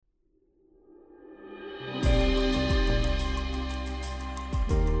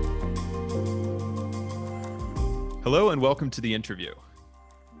Hello and welcome to The Interview.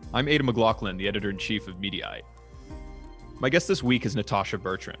 I'm Aidan McLaughlin, the editor-in-chief of Mediaite. My guest this week is Natasha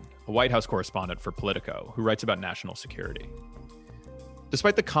Bertrand, a White House correspondent for Politico, who writes about national security.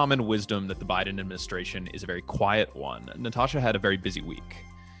 Despite the common wisdom that the Biden administration is a very quiet one, Natasha had a very busy week.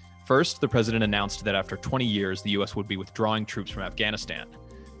 First, the president announced that after 20 years, the U.S. would be withdrawing troops from Afghanistan.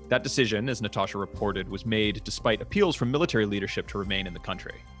 That decision, as Natasha reported, was made despite appeals from military leadership to remain in the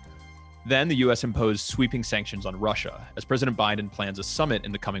country. Then the U.S. imposed sweeping sanctions on Russia, as President Biden plans a summit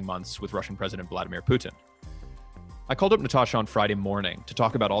in the coming months with Russian President Vladimir Putin. I called up Natasha on Friday morning to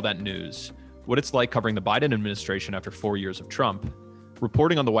talk about all that news, what it's like covering the Biden administration after 4 years of Trump,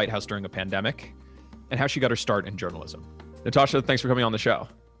 reporting on the White House during a pandemic, and how she got her start in journalism. Natasha, thanks for coming on the show.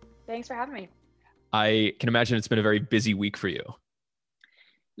 Thanks for having me. I can imagine it's been a very busy week for you.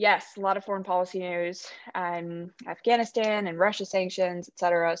 Yes, a lot of foreign policy news, Afghanistan and Russia sanctions, et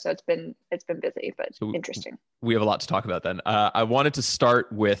cetera. So it's been busy, but interesting. We have a lot to talk about then. I wanted to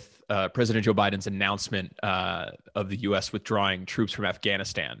start with President Joe Biden's announcement of the U.S. withdrawing troops from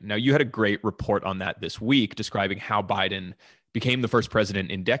Afghanistan. Now, you had a great report on that this week, describing how Biden became the first president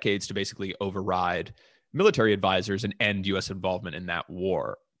in decades to basically override military advisors and end U.S. involvement in that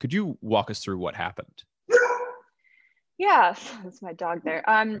war. Could you walk us through what happened? Yeah, that's my dog there.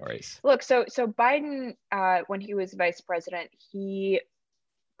 Nice. Look, so Biden, when he was vice president, he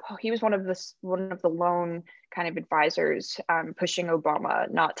was one of the lone kind of advisors pushing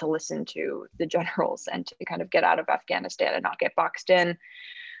Obama not to listen to the generals and to kind of get out of Afghanistan and not get boxed in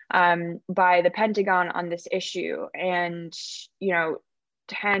by the Pentagon on this issue. And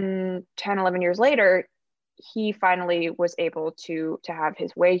 10, 11 years later, he finally was able to have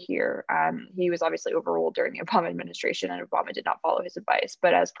his way here. He was obviously overruled during the Obama administration, and Obama did not follow his advice.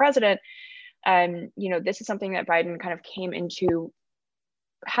 But as president, this is something that Biden kind of came into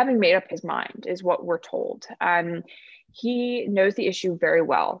having made up his mind, is what we're told. He knows the issue very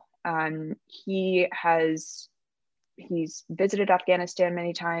well. He's visited Afghanistan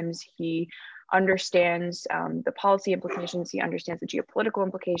many times. He understands the policy implications. He understands the geopolitical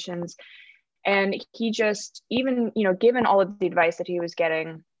implications. And he just, even, given all of the advice that he was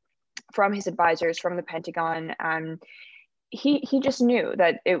getting from his advisors, from the Pentagon, he just knew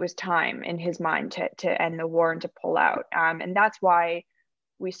that it was time in his mind to end the war and to pull out. And that's why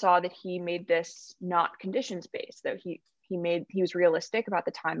we saw that he made this not conditions-based, that he was realistic about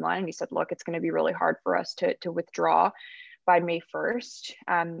the timeline. And he said, look, it's going to be really hard for us to withdraw by May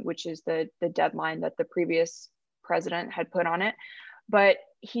 1st, which is the deadline that the previous president had put on it. But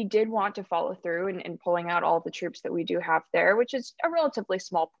he did want to follow through in pulling out all the troops that we do have there, which is a relatively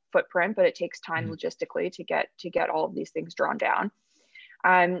small footprint, but it takes time logistically to get all of these things drawn down.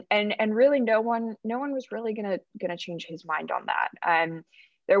 And really, no one was really gonna change his mind on that.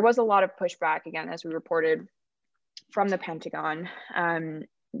 There was a lot of pushback, again, as we reported from the Pentagon,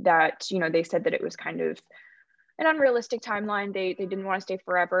 that they said that it was kind of an unrealistic timeline. They didn't want to stay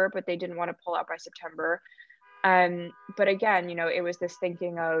forever, but they didn't want to pull out by September. But again, it was this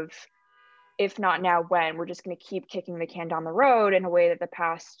thinking of, if not now, when? We're just going to keep kicking the can down the road in a way that the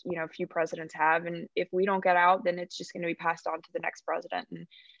past, few presidents have. And if we don't get out, then it's just going to be passed on to the next president. And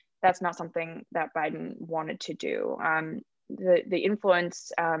that's not something that Biden wanted to do. The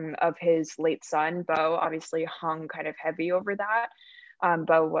influence of his late son, Beau, obviously hung kind of heavy over that.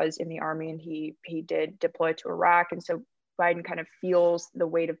 Beau was in the Army, and he did deploy to Iraq. And so Biden kind of feels the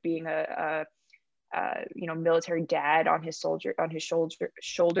weight of being a military dad on his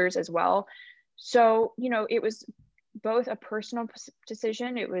shoulders as well. So, it was both a personal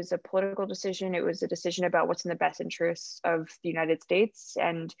decision, it was a political decision, it was a decision about what's in the best interests of the United States.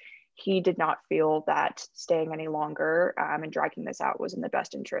 And he did not feel that staying any longer and dragging this out was in the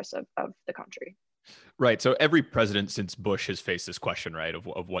best interests of the country. Right. So every president since Bush has faced this question, right, of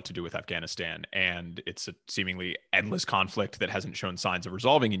what to do with Afghanistan. And it's a seemingly endless conflict that hasn't shown signs of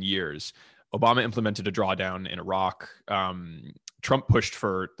resolving in years. Obama implemented a drawdown in Iraq. Trump pushed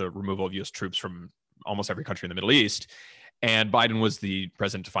for the removal of U.S. troops from almost every country in the Middle East. And Biden was the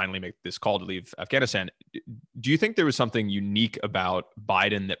president to finally make this call to leave Afghanistan. Do you think there was something unique about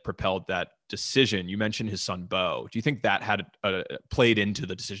Biden that propelled that decision? You mentioned his son, Beau. Do you think that had played into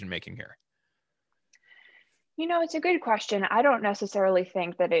the decision-making here? It's a good question. I don't necessarily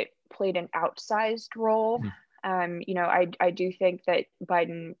think that it played an outsized role. I do think that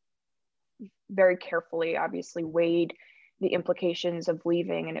Biden very carefully, obviously, weighed the implications of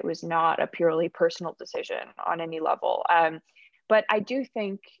leaving, and it was not a purely personal decision on any level. But I do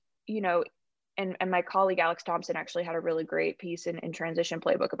think, and my colleague Alex Thompson actually had a really great piece in Transition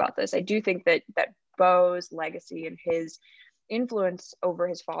Playbook about this. I do think that Beau's legacy and his influence over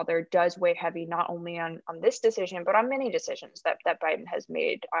his father does weigh heavy, not only on this decision, but on many decisions that Biden has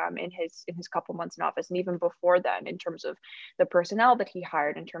made in his couple months in office, and even before then, in terms of the personnel that he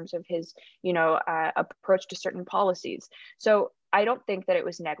hired, in terms of his approach to certain policies. So I don't think that it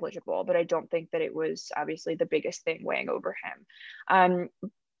was negligible, but I don't think that it was obviously the biggest thing weighing over him.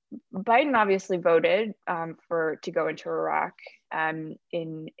 Biden obviously voted to go into Iraq under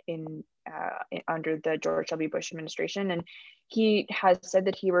the George W. Bush administration, and he has said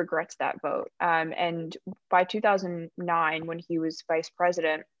that he regrets that vote. And by 2009, when he was vice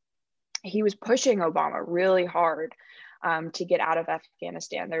president, he was pushing Obama really hard to get out of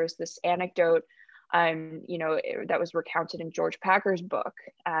Afghanistan. There was this anecdote, that was recounted in George Packer's book,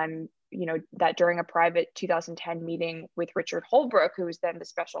 that during a private 2010 meeting with Richard Holbrooke, who was then the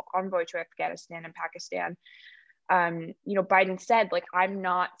special envoy to Afghanistan and Pakistan, Biden said, like, I'm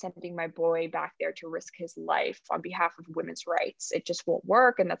not sending my boy back there to risk his life on behalf of women's rights. It just won't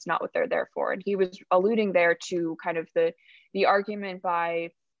work, and that's not what they're there for. And he was alluding there to kind of the argument by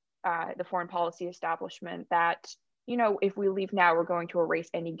the foreign policy establishment that, if we leave now, we're going to erase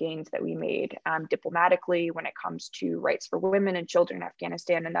any gains that we made diplomatically when it comes to rights for women and children in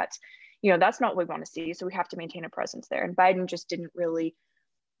Afghanistan. And that's not what we want to see. So we have to maintain a presence there. And Biden just didn't really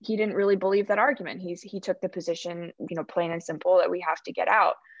believe that argument. He took the position, plain and simple, that we have to get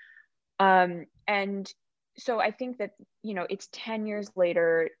out. And so I think that, it's 10 years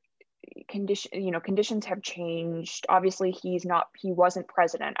later, conditions have changed. Obviously he wasn't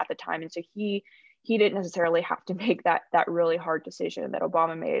president at the time. And so he didn't necessarily have to make that really hard decision that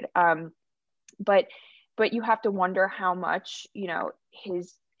Obama made. But you have to wonder how much,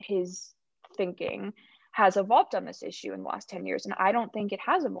 his thinking has evolved on this issue in the last 10 years. And I don't think it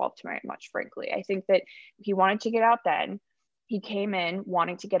has evolved very much, frankly. I think that he wanted to get out then. He came in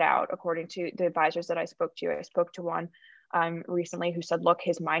wanting to get out, according to the advisors that I spoke to. I spoke to one recently who said, look,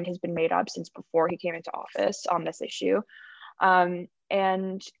 his mind has been made up since before he came into office on this issue.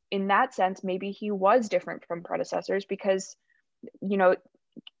 And in that sense, maybe he was different from predecessors because,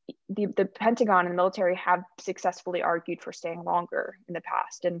 the Pentagon and the military have successfully argued for staying longer in the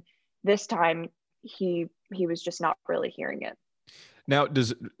past. And this time he was just not really hearing it. Now,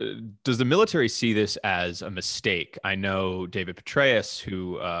 does the military see this as a mistake? I know David Petraeus,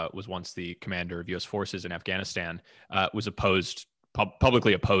 who was once the commander of U.S. forces in Afghanistan, was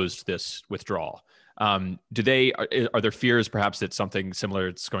publicly opposed this withdrawal. Are there fears perhaps that something similar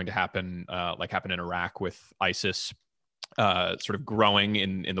is going to happen, like happened in Iraq with ISIS, sort of growing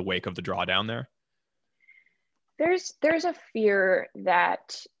in the wake of the drawdown there? There's a fear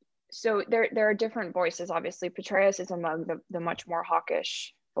that, so there are different voices. Obviously, Petraeus is among the much more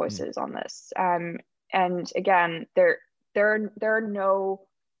hawkish voices on this. And again, there are no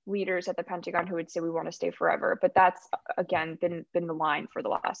leaders at the Pentagon who would say we want to stay forever, but that's again been the line for the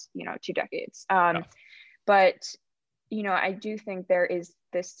last 2 decades. But I do think there is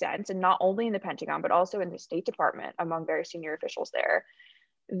this sense, and not only in the Pentagon but also in the State Department among very senior officials there,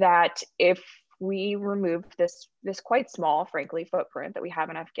 that if we remove this quite small, frankly, footprint that we have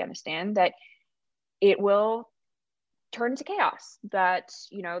in Afghanistan, that it will turn to chaos, that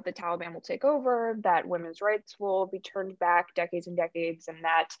the Taliban will take over, that women's rights will be turned back decades and decades, and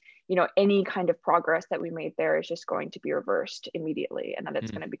that any kind of progress that we made there is just going to be reversed immediately, and that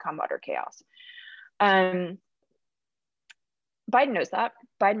it's going to become utter chaos. Biden knows that.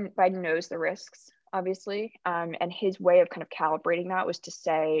 Biden knows the risks, obviously, and his way of kind of calibrating that was to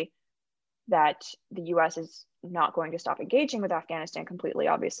say that the U.S. is not going to stop engaging with Afghanistan completely.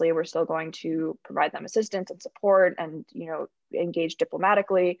 Obviously, we're still going to provide them assistance and support and, engage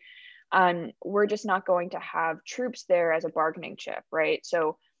diplomatically. We're just not going to have troops there as a bargaining chip, right?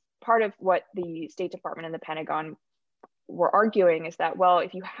 So part of what the State Department and the Pentagon were arguing is that, well,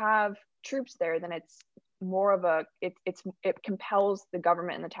 if you have troops there, then it's more of it compels the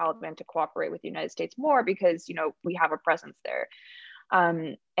government and the Taliban to cooperate with the United States more because, we have a presence there.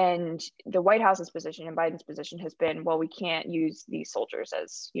 And the White House's position and Biden's position has been, well, we can't use these soldiers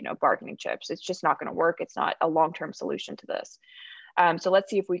as, bargaining chips. It's just not going to work. It's not a long-term solution to this. So let's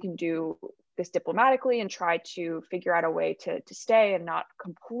see if we can do this diplomatically and try to figure out a way to stay and not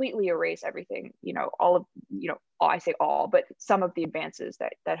completely erase everything, I say all, but some of the advances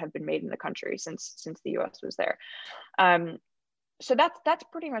that have been made in the country since the US was there. So that's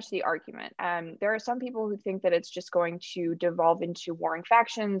pretty much the argument. There are some people who think that it's just going to devolve into warring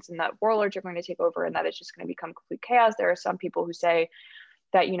factions and that warlords are going to take over and that it's just going to become complete chaos. There are some people who say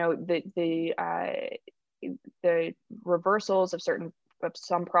that the reversals of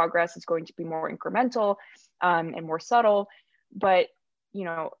some progress is going to be more incremental and more subtle. But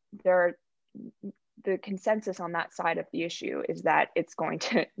the consensus on that side of the issue is that it's going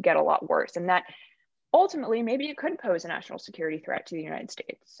to get a lot worse, and that ultimately maybe it could pose a national security threat to the United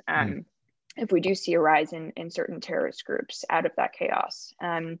States if we do see a rise in certain terrorist groups out of that chaos.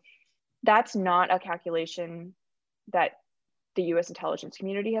 That's not a calculation that the U.S. intelligence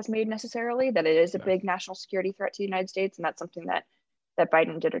community has made necessarily, that it is a big national security threat to the United States, and that's something that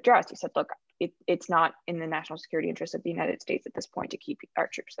Biden did address. He said, look, it's not in the national security interest of the United States at this point to keep our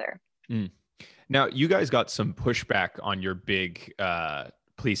troops there. Now, you guys got some pushback on your big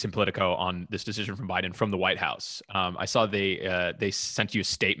piece in Politico on this decision from Biden from the White House. I saw they sent you a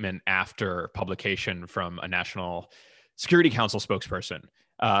statement after publication from a National Security Council spokesperson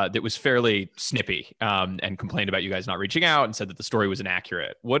that was fairly snippy and complained about you guys not reaching out and said that the story was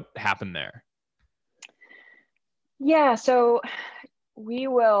inaccurate. What happened there? Yeah, so we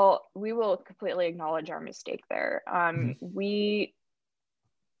will completely acknowledge our mistake there.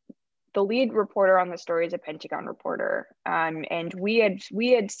 The lead reporter on the story is a Pentagon reporter, and we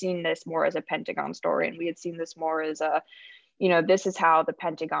had seen this more as a Pentagon story, and we had seen this more as a, this is how the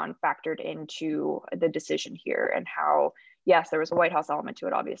Pentagon factored into the decision here, and how, yes, there was a White House element to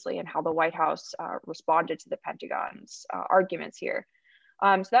it, obviously, and how the White House responded to the Pentagon's arguments here.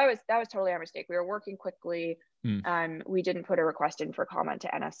 So that was totally our mistake. We were working quickly. We didn't put a request in for comment to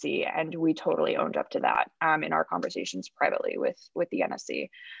NSC, and we totally owned up to that in our conversations privately with the NSC.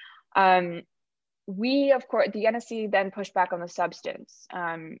 We, of course, the NSC then pushed back on the substance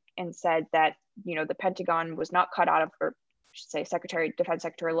and said that, the Pentagon was not cut out of, or I should say Defense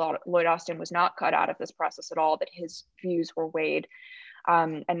Secretary Lloyd Austin was not cut out of this process at all, that his views were weighed,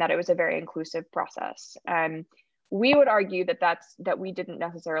 and that it was a very inclusive process. We would argue that we didn't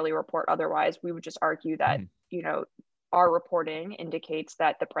necessarily report otherwise. We would just argue that, our reporting indicates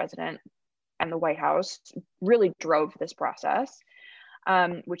that the president and the White House really drove this process.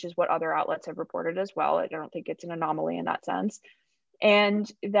 Which is what other outlets have reported as well. I don't think it's an anomaly in that sense.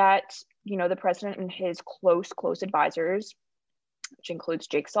 And that, the president and his close advisors, which includes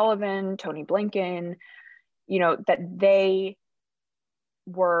Jake Sullivan, Tony Blinken, that they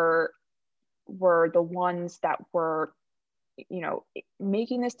were the ones that were,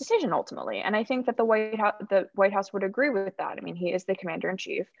 making this decision ultimately. And I think that the White House would agree with that. I mean, he is the commander in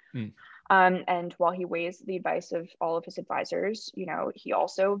chief. And while he weighs the advice of all of his advisors, he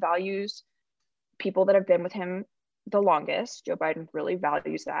also values people that have been with him the longest. Joe Biden really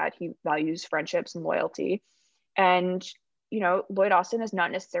values that. He values friendships and loyalty. And, Lloyd Austin is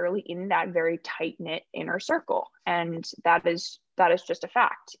not necessarily in that very tight-knit inner circle. And that is just a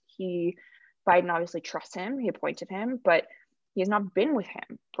fact. Biden obviously trusts him. He appointed him, but he has not been with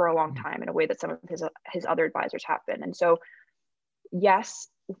him for a long time in a way that some of his other advisors have been. And so, yes,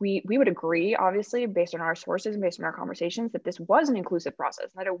 we would agree, obviously, based on our sources and based on our conversations, that this was an inclusive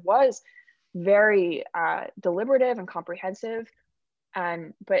process, that it was very deliberative and comprehensive.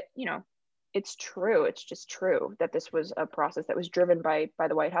 But, it's true. It's just true that this was a process that was driven by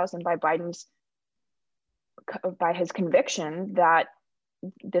the White House and by his conviction that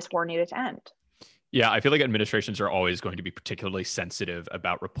this war needed to end. Yeah, I feel like administrations are always going to be particularly sensitive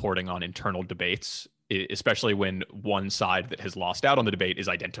about reporting on internal debates, especially when one side that has lost out on the debate is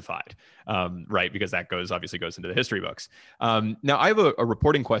identified, right? Because that obviously goes into the history books. Now, I have a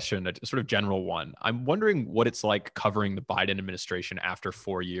reporting question, a sort of general one. I'm wondering what it's like covering the Biden administration after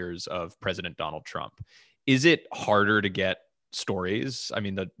 4 years of President Donald Trump. Is it harder to get stories? I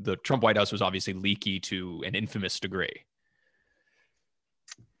mean, the Trump White House was obviously leaky to an infamous degree.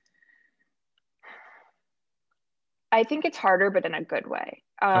 I think it's harder, but in a good way.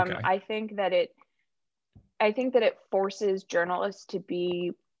 Okay. I think that it forces journalists to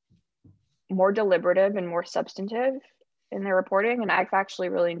be more deliberative and more substantive in their reporting. And I've actually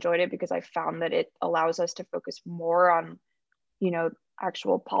really enjoyed it because I found that it allows us to focus more on,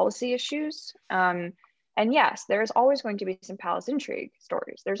 actual policy issues. And yes, there's always going to be some palace intrigue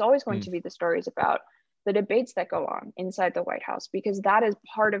stories. There's always going to be the stories about the debates that go on inside the White House, because that is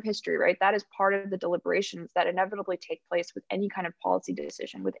part of history, right? That is part of the deliberations that inevitably take place with any kind of policy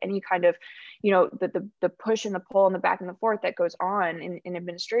decision, with any kind of, the push and the pull and the back and the forth that goes on in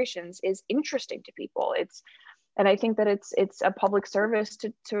administrations is interesting to people. And I think that it's a public service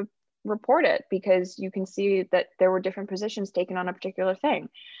to report it, because you can see that there were different positions taken on a particular thing.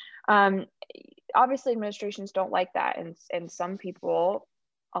 Obviously, administrations don't like that. And some people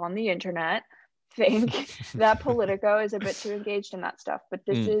on the internet think that Politico is a bit too engaged in that stuff. But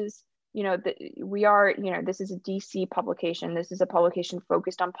this is, this is a DC publication. This is a publication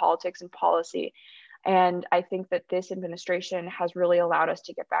focused on politics and policy. And I think that this administration has really allowed us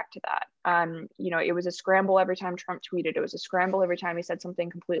to get back to that. It was a scramble every time Trump tweeted. It was a scramble every time he said something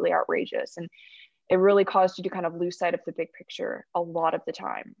completely outrageous. And it really caused you to kind of lose sight of the big picture a lot of the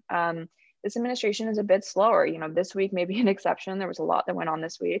time. This administration is a bit slower. This week may be an exception. There was a lot that went on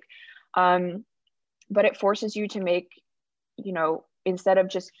this week. But it forces you to make, instead of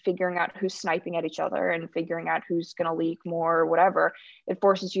just figuring out who's sniping at each other and figuring out who's going to leak more or whatever, it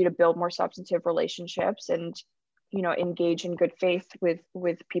forces you to build more substantive relationships and, engage in good faith with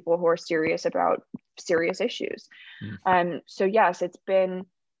people who are serious about serious issues. So yes, it's been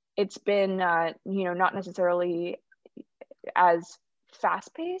not necessarily as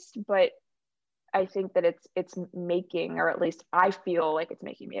fast paced, but I think that it's making, or at least I feel like it's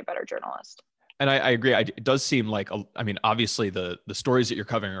making me a better journalist. And I agree. It does seem like, obviously the stories that you're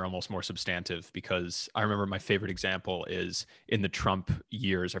covering are almost more substantive, because I remember my favorite example is in the Trump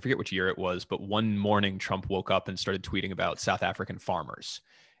years. I forget which year it was, but one morning Trump woke up and started tweeting about South African farmers.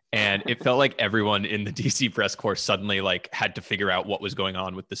 And it felt like everyone in the DC press corps suddenly had to figure out what was going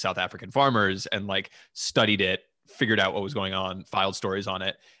on with the South African farmers and studied it, figured out what was going on, filed stories on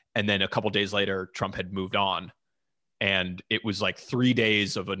it. And then a couple of days later, Trump had moved on. And it was 3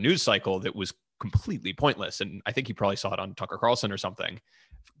 days of a news cycle that was completely pointless. And I think he probably saw it on Tucker Carlson or something,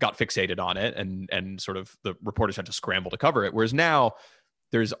 got fixated on it, and sort of the reporters had to scramble to cover it. Whereas now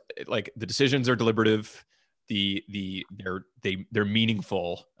there's the decisions are deliberative, they're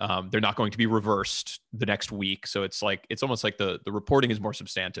meaningful. They're not going to be reversed the next week. So it's almost like the reporting is more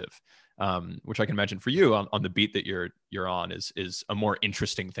substantive, which I can imagine for you on the beat that you're on is a more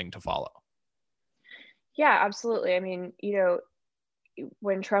interesting thing to follow. Yeah, absolutely. I mean,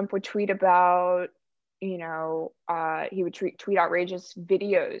 when Trump would tweet about, he would tweet outrageous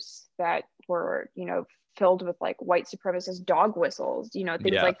videos that were, filled with white supremacist dog whistles,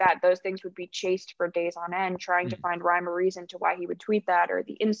 things like that. Those things would be chased for days on end, trying to find rhyme or reason to why he would tweet that, or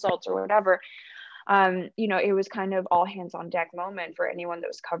the insults or whatever. It was kind of all hands on deck moment for anyone that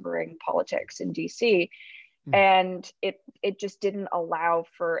was covering politics in DC. And it just didn't allow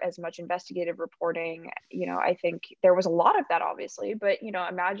for as much investigative reporting. I think there was a lot of that, obviously, but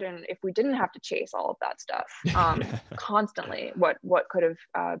imagine if we didn't have to chase all of that stuff constantly, what could have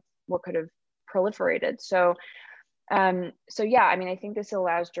proliferated. So yeah, I mean, I think this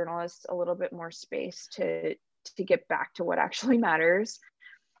allows journalists a little bit more space to get back to what actually matters.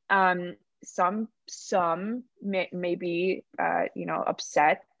 Some may be,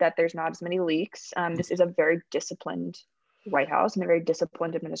 upset that there's not as many leaks. This is a very disciplined White House and a very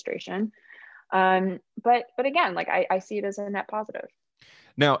disciplined administration. But again, I see it as a net positive.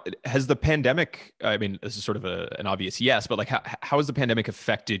 Now, has the pandemic, I mean, this is sort of an obvious yes, but how has the pandemic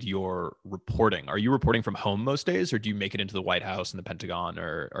affected your reporting? Are you reporting from home most days, or do you make it into the White House and the Pentagon,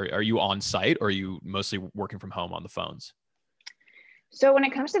 or are you on site, or are you mostly working from home on the phones? So when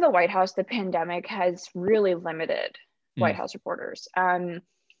it comes to the White House, the pandemic has really limited White House reporters.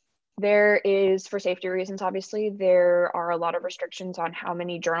 There is, for safety reasons, obviously, there are a lot of restrictions on how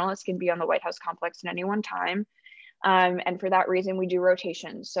many journalists can be on the White House complex at any one time. And for that reason, we do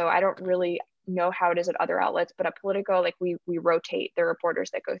rotations. So I don't really know how it is at other outlets, but at Politico, we rotate the reporters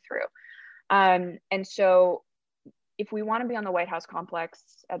that go through. And so if we want to be on the White House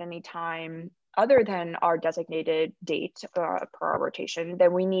complex at any time other than our designated date per our rotation,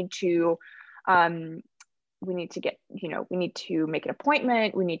 then we need to get, we need to make an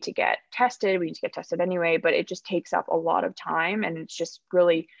appointment. We need to get tested. We need to get tested anyway, but it just takes up a lot of time, and it's just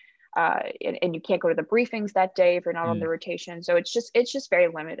really, and you can't go to the briefings that day if you're not on the rotation. So it's just very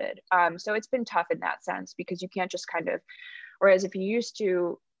limited. So it's been tough in that sense, because you can't just whereas if you used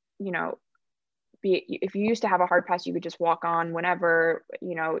to, if you used to have a hard pass, you could just walk on whenever,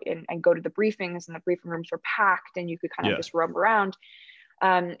 and go to the briefings, and the briefing rooms were packed and you could kind of just roam around.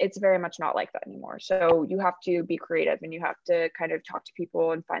 It's very much not like that anymore. So you have to be creative, and you have to kind of talk to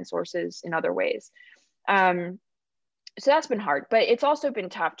people and find sources in other ways. So that's been hard, but it's also been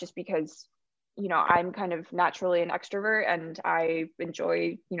tough just because, I'm kind of naturally an extrovert, and I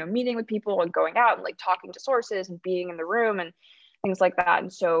enjoy, meeting with people and going out and talking to sources and being in the room and things like that.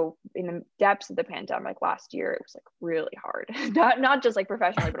 And so in the depths of the pandemic last year, it was really hard, not just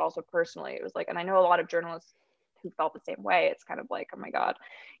professionally, but also personally. It was and I know a lot of journalists who felt the same way. It's kind of oh my God,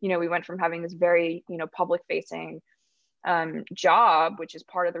 we went from having this very, public facing job, which is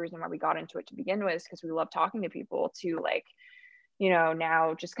part of the reason why we got into it to begin with, because we love talking to people, to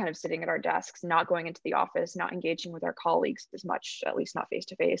now just kind of sitting at our desks, not going into the office, not engaging with our colleagues as much, at least not face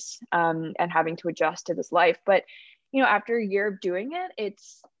to face, and having to adjust to this life. But after a year of doing it,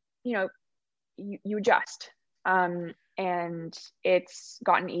 it's, you adjust. And and it's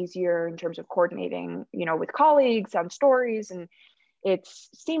gotten easier in terms of coordinating, with colleagues on stories, and it's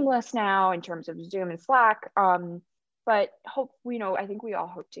seamless now in terms of Zoom and Slack. But I think we all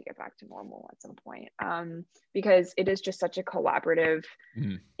hope to get back to normal at some point, because it is just such a collaborative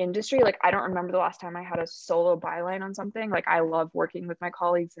industry. Like, I don't remember the last time I had a solo byline on something. Like, I love working with my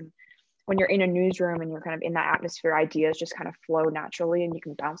colleagues, and when you're in a newsroom and you're kind of in that atmosphere, ideas just kind of flow naturally, and you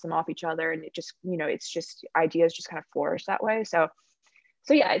can bounce them off each other, and it just, it's just, ideas just kind of flourish that way. So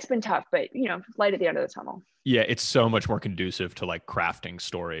yeah, it's been tough, but light at the end of the tunnel. Yeah, it's so much more conducive to like crafting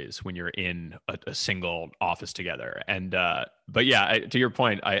stories when you're in a single office together. And but yeah, to your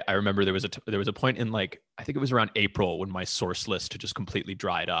point, I remember there was a point in, like, I think it was around April, when my source list had just completely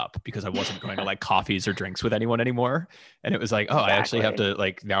dried up because I wasn't going to like coffees or drinks with anyone anymore. And it was like, I actually have to,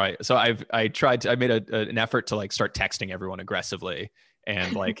 like, now I made an effort to like start texting everyone aggressively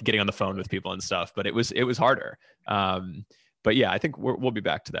and like getting on the phone with people and stuff, but it was harder. But yeah, I think we'll be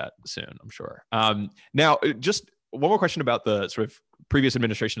back to that soon, I'm sure. Now, just one more question about the sort of previous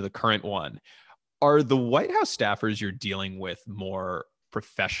administration to the current one. Are the White House staffers you're dealing with more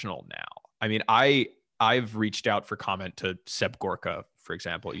professional now? I mean, I've reached out for comment to Seb Gorka, for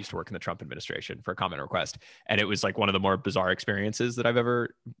example. He used to work in the Trump administration, for a comment request. And it was like one of the more bizarre experiences that I've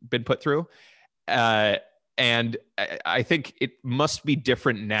ever been put through. And I think it must be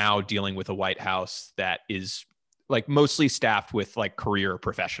different now dealing with a White House that is like mostly staffed with like career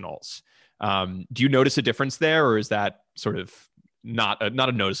professionals. Do you notice a difference there, or is that sort of not a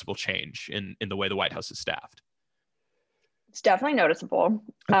noticeable change in the way the White House is staffed? It's definitely noticeable.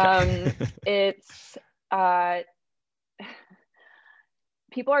 Okay. It's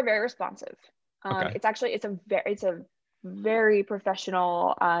people are very responsive. Okay. It's a very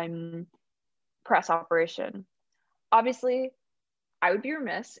professional press operation. Obviously, I would be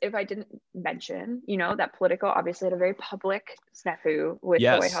remiss if I didn't mention, that Politico obviously had a very public snafu with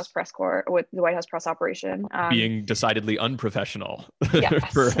the White House press corps, with the White House press operation. Being decidedly unprofessional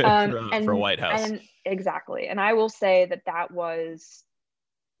yes. for a White House. And exactly. And I will say that was,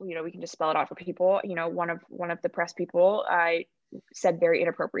 we can just spell it out for people. One of the press people, I said very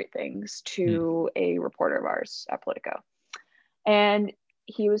inappropriate things to a reporter of ours at Politico. And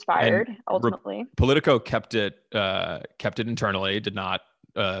he was fired ultimately. Politico kept it internally, did not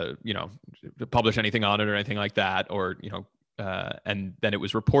publish anything on it or anything like that, or and then it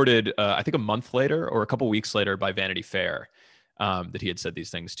was reported I think a month later or a couple weeks later by Vanity Fair that he had said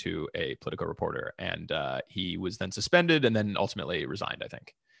these things to a Politico reporter, and he was then suspended and then ultimately resigned, I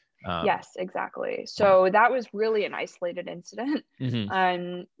think. Yes, exactly. So that was really an isolated incident.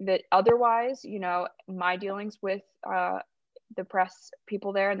 That otherwise, my dealings with the press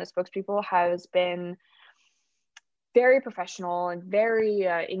people there and the spokespeople has been very professional and very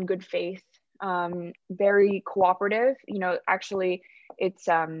in good faith, very cooperative. Actually, it's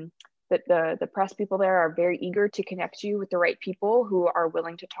that the press people there are very eager to connect you with the right people who are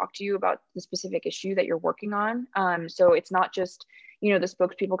willing to talk to you about the specific issue that you're working on. So it's not just, the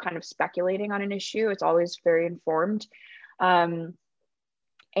spokespeople kind of speculating on an issue. It's always very informed. And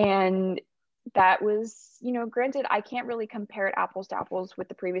that was, granted, I can't really compare it apples to apples with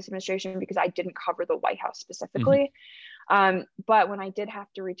the previous administration because I didn't cover the White House specifically. But when I did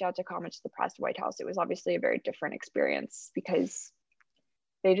have to reach out to comment to the press at the White House, it was obviously a very different experience because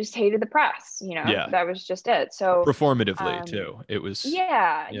they just hated the press, that was just it. So performatively too, it was.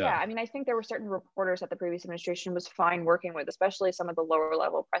 Yeah. I mean, I think there were certain reporters that the previous administration was fine working with, especially some of the lower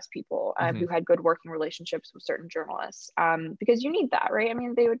level press people who had good working relationships with certain journalists, because you need that, right? I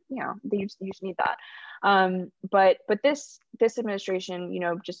mean, they just need that. But this administration,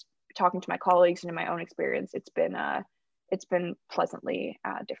 just talking to my colleagues and in my own experience, it's been pleasantly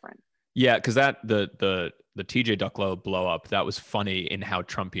different. Yeah, because the TJ Ducklow blow up, that was funny in how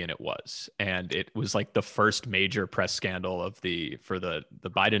Trumpian it was, and it was like the first major press scandal for the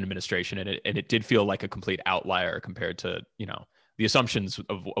Biden administration, and it did feel like a complete outlier compared to the assumptions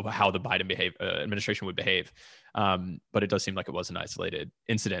of how the Biden administration would behave. But it does seem like it was an isolated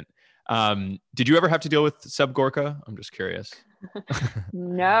incident. Did you ever have to deal with Seb Gorka? I'm just curious.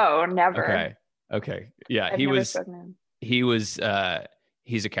 No, never. Okay. Yeah,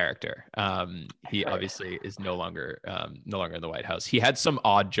 he's a character. He obviously is no longer in the White House. He had some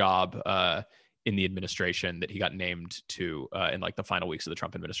odd job in the administration that he got named to in like the final weeks of the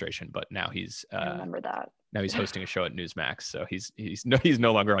Trump administration, but now he's I remember that. Now he's hosting a show at Newsmax, so he's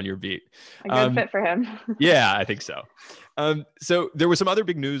no longer on your beat. A good fit for him. Yeah, I think so. So there was some other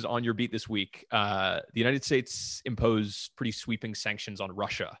big news on your beat this week. The United States imposed pretty sweeping sanctions on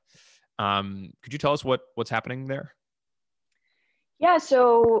Russia. Could you tell us what's happening there? Yeah,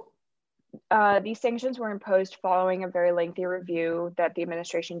 so These sanctions were imposed following a very lengthy review that the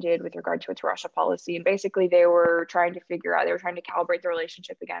administration did with regard to its Russia policy. And basically, they were trying to calibrate the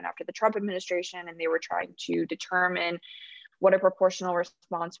relationship again after the Trump administration, and they were trying to determine what a proportional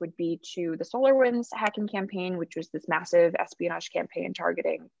response would be to the SolarWinds hacking campaign, which was this massive espionage campaign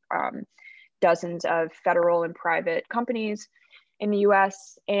targeting dozens of federal and private companies in the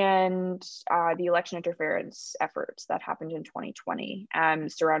US, and the election interference efforts that happened in 2020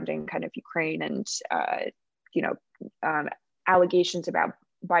 surrounding kind of Ukraine and, allegations about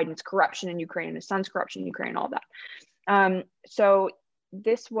Biden's corruption in Ukraine and his son's corruption in Ukraine, all that. So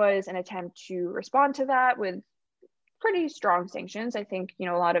this was an attempt to respond to that with pretty strong sanctions. I think, a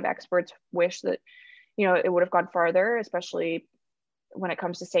lot of experts wish that, it would have gone farther, especially when it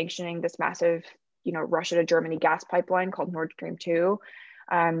comes to sanctioning this massive, Russia to Germany gas pipeline called Nord Stream 2.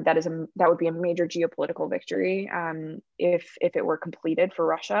 That would be a major geopolitical victory if it were completed for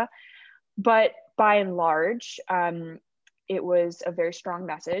Russia. But by and large, it was a very strong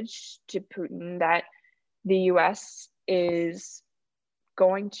message to Putin that the US is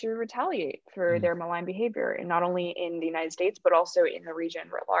going to retaliate for their malign behavior, and not only in the United States, but also in the region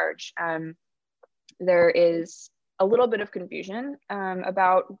writ large. There is a little bit of confusion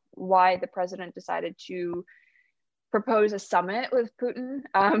about why the president decided to propose a summit with Putin,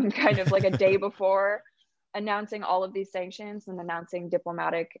 kind of like a day before announcing all of these sanctions and announcing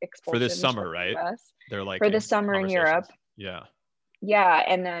diplomatic expulsions for this summer, right? They're like for this summer in Europe. Yeah. Yeah,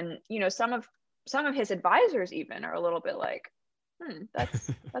 and then some of his advisors even are a little bit like,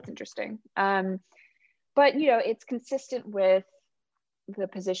 that's interesting. But it's consistent with the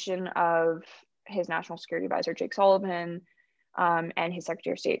position of his national security advisor, Jake Sullivan, and his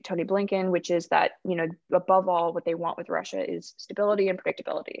Secretary of State, Tony Blinken, which is that, above all, what they want with Russia is stability and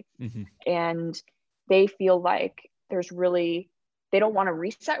predictability. Mm-hmm. And they feel like they don't want to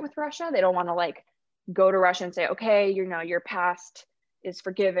reset with Russia. They don't want to go to Russia and say, okay, your past is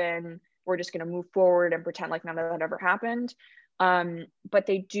forgiven. We're just going to move forward and pretend like none of that ever happened. But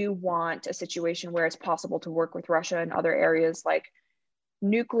they do want a situation where it's possible to work with Russia in other areas like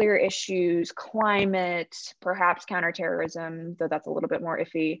nuclear issues, climate, perhaps counterterrorism, though that's a little bit more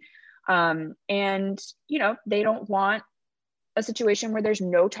iffy. And they don't want a situation where there's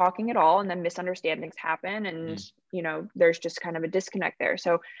no talking at all and then misunderstandings happen and, there's just kind of a disconnect there.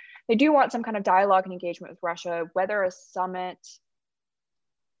 So they do want some kind of dialogue and engagement with Russia. Whether a summit,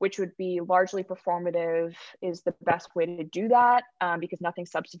 which would be largely performative, is the best way to do that, because nothing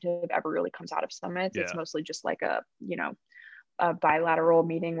substantive ever really comes out of summits. Yeah. It's mostly just like a bilateral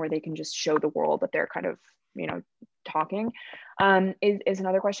meeting where they can just show the world that they're kind of, talking, is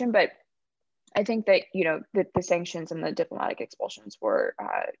another question. But I think that, the sanctions and the diplomatic expulsions were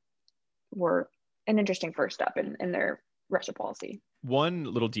an interesting first step in their Russia policy. One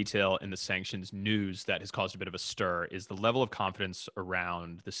little detail in the sanctions news that has caused a bit of a stir is the level of confidence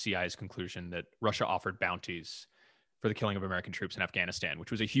around the CIA's conclusion that Russia offered bounties for the killing of American troops in Afghanistan, which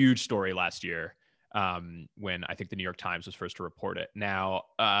was a huge story last year when I think the New York Times was first to report it. Now,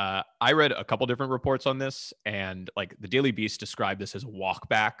 I read a couple different reports on this, and the Daily Beast described this as a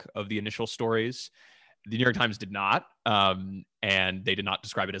walkback of the initial stories. The New York Times did not, and they did not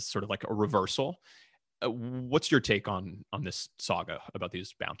describe it as sort of like a reversal. What's your take on this saga about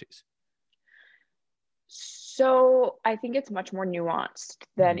these bounties? So I think it's much more nuanced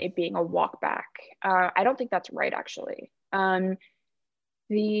than it being a walkback. I don't think that's right, actually.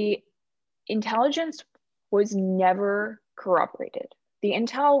 The intelligence was never corroborated. The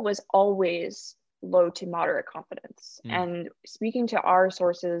intel was always low to moderate confidence. And speaking to our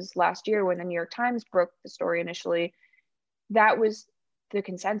sources last year when the New York Times broke the story initially, that was the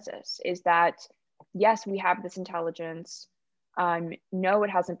consensus, is that yes, we have this intelligence. No, it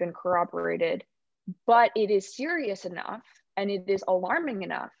hasn't been corroborated, but it is serious enough and it is alarming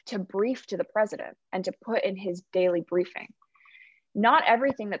enough to brief to the president and to put in his daily briefing. Not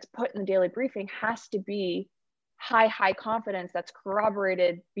everything that's put in the daily briefing has to be high confidence that's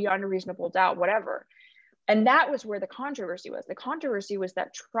corroborated beyond a reasonable doubt, whatever. And that was where the controversy was. The controversy was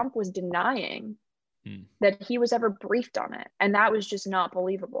that Trump was denying that he was ever briefed on it. And that was just not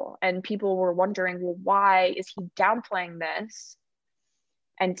believable. And people were wondering, well, why is he downplaying this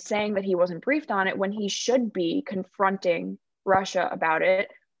and saying that he wasn't briefed on it when he should be confronting Russia about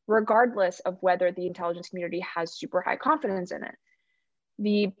it, regardless of whether the intelligence community has super high confidence in it.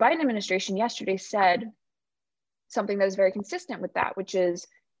 The Biden administration yesterday said something that is very consistent with that, which is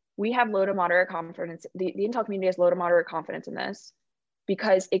we have low to moderate confidence. The intel community has low to moderate confidence in this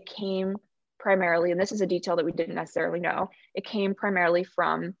because it came primarily, and this is a detail that we didn't necessarily know, it came primarily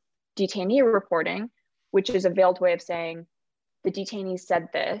from detainee reporting, which is a veiled way of saying the detainees said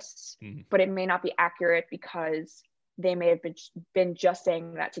this, Mm. but it may not be accurate because they may have been just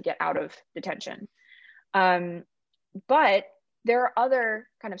saying that to get out of detention. But there are other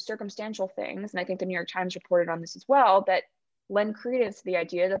kind of circumstantial things, and I think the New York Times reported on this as well, that lend credence to the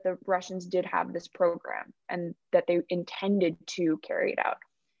idea that the Russians did have this program and that they intended to carry it out.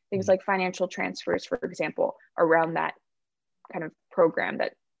 Things like financial transfers, for example, around that kind of program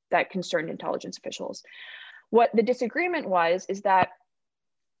that concerned intelligence officials. What the disagreement was is that,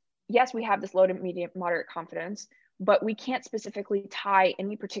 yes, we have this low to medium, moderate confidence, but we can't specifically tie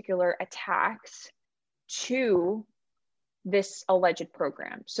any particular attacks to this alleged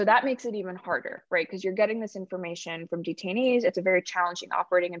program. So that makes it even harder, right? Because you're getting this information from detainees. It's a very challenging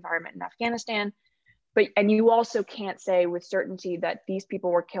operating environment in Afghanistan. And you also can't say with certainty that these people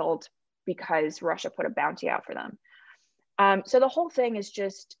were killed because Russia put a bounty out for them. So the whole thing is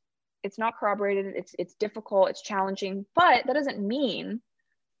just, it's not corroborated. It's difficult, it's challenging, but that doesn't mean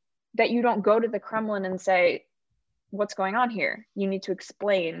that you don't go to the Kremlin and say, what's going on here? You need to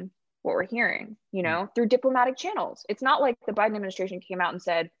explain what we're hearing, through diplomatic channels. It's not like the Biden administration came out and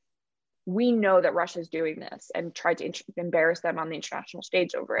said, we know that Russia's doing this, and tried to embarrass them on the international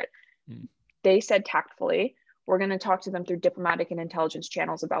stage over it. They said tactfully, we're going to talk to them through diplomatic and intelligence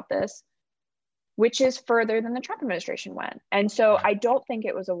channels about this, which is further than the Trump administration went. And so I don't think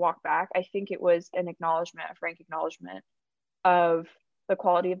it was a walk back. I think it was an acknowledgement, a frank acknowledgement of the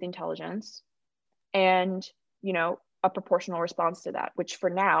quality of the intelligence and, a proportional response to that, which for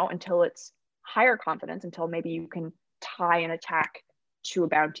now, until it's higher confidence, until maybe you can tie an attack to a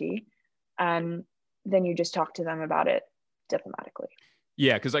bounty, then you just talk to them about it diplomatically.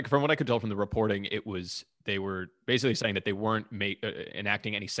 Yeah, because from what I could tell from the reporting, they were basically saying that they weren't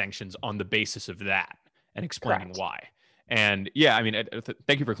enacting any sanctions on the basis of that and explaining Correct. why. And yeah, I mean,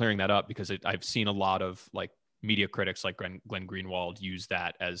 thank you for clearing that up, because I've seen a lot of media critics like Glenn Greenwald use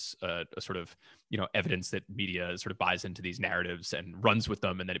that as a sort of, evidence that media sort of buys into these narratives and runs with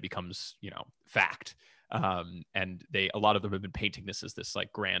them, and then it becomes, fact. And a lot of them have been painting this as this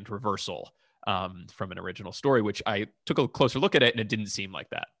grand reversal from an original story, which I took a closer look at it, and it didn't seem like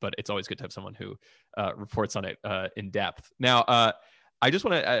that. But it's always good to have someone who reports on it in depth. Now, I just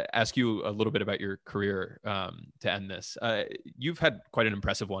want to ask you a little bit about your career to end this. You've had quite an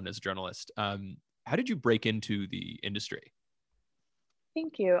impressive one as a journalist. How did you break into the industry?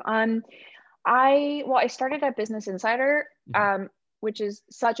 Thank you. I started at Business Insider, which is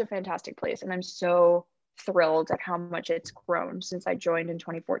such a fantastic place, and I'm so thrilled at how much it's grown since I joined in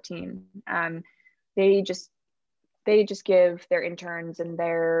 2014. They just give their interns and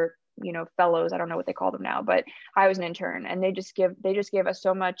their fellows, I don't know what they call them now, but I was an intern, and they just gave us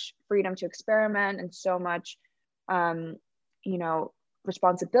so much freedom to experiment and so much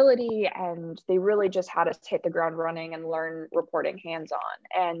responsibility, and they really just had us hit the ground running and learn reporting hands-on,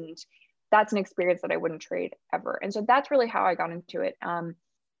 and that's an experience that I wouldn't trade ever. And so that's really how I got into it.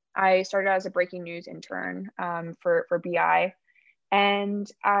 I started as a breaking news intern for BI, and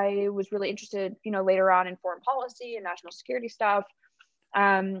I was really interested later on in foreign policy and national security stuff,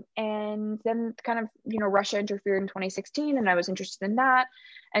 and then kind of Russia interfered in 2016, and I was interested in that,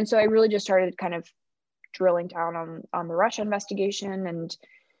 and so I really just started kind of drilling down on the Russia investigation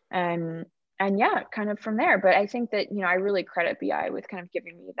and yeah, kind of from there. But I think that, I really credit BI with kind of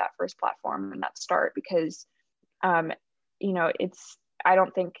giving me that first platform and that start, because, I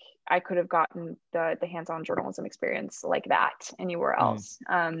don't think I could have gotten the hands-on journalism experience like that anywhere else.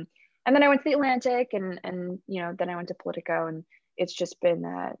 And then I went to the Atlantic and then I went to Politico, and it's just been,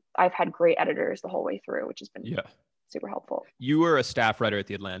 I've had great editors the whole way through, which has been super helpful. You were a staff writer at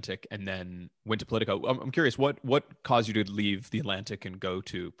The Atlantic and then went to Politico. I'm curious, what caused you to leave The Atlantic and go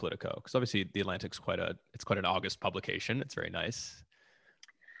to Politico? Because obviously The Atlantic's quite an August publication. It's very nice.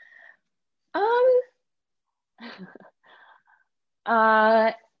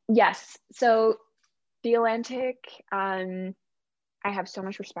 Yes. So The Atlantic, I have so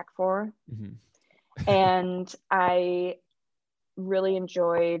much respect for, and I really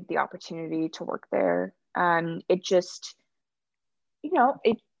enjoyed the opportunity to work there. It just,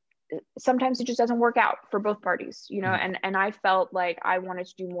 sometimes it just doesn't work out for both parties, and I felt like I wanted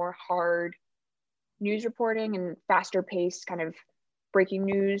to do more hard news reporting and faster paced kind of breaking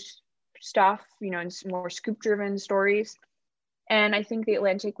news stuff, and more scoop driven stories. And I think The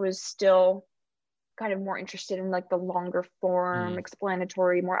Atlantic was still kind of more interested in the longer form,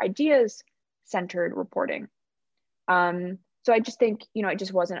 explanatory, more ideas centered reporting. So I just think, it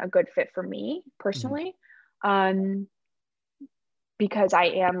just wasn't a good fit for me personally, because I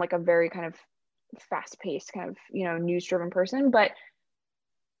am a very kind of fast-paced kind of, news-driven person. But,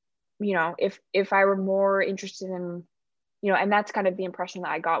 if I were more interested in and that's kind of the impression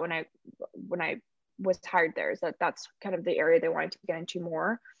that I got when I was hired there, is that that's kind of the area they wanted to get into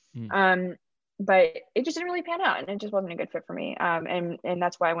more. But it just didn't really pan out, and it just wasn't a good fit for me. And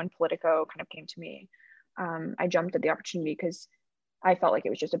that's why when Politico kind of came to me, I jumped at the opportunity because I felt like it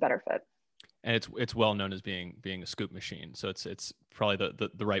was just a better fit. And it's well known as being a scoop machine, so it's probably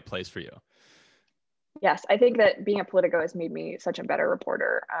the right place for you. Yes, I think that being at Politico has made me such a better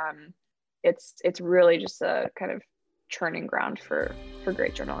reporter. It's really just a kind of training ground for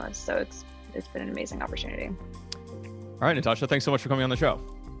great journalists. So it's been an amazing opportunity. All right, Natasha, thanks so much for coming on the show.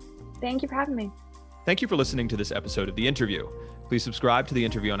 Thank you for having me. Thank you for listening to this episode of The Interview. Please subscribe to The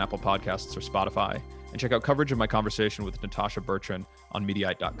Interview on Apple Podcasts or Spotify, and check out coverage of my conversation with Natasha Bertrand on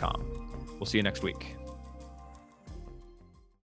Mediaite.com. We'll see you next week.